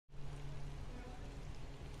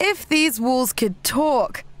If these walls could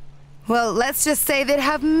talk, well, let's just say they'd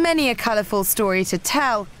have many a colourful story to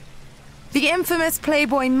tell. The infamous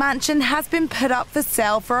Playboy mansion has been put up for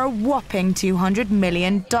sale for a whopping $200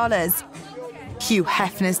 million. Hugh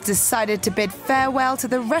Hefner's decided to bid farewell to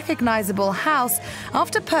the recognizable house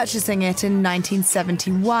after purchasing it in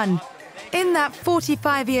 1971. In that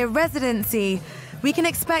 45-year residency, we can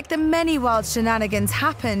expect that many wild shenanigans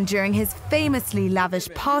happen during his famously lavish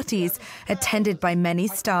parties, attended by many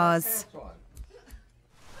stars.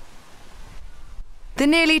 The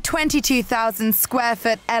nearly 22,000 square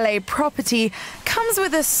foot LA property comes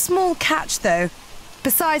with a small catch though.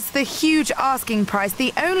 Besides the huge asking price,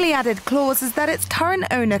 the only added clause is that its current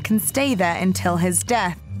owner can stay there until his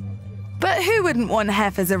death. But who wouldn't want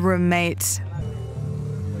Hef as a roommate?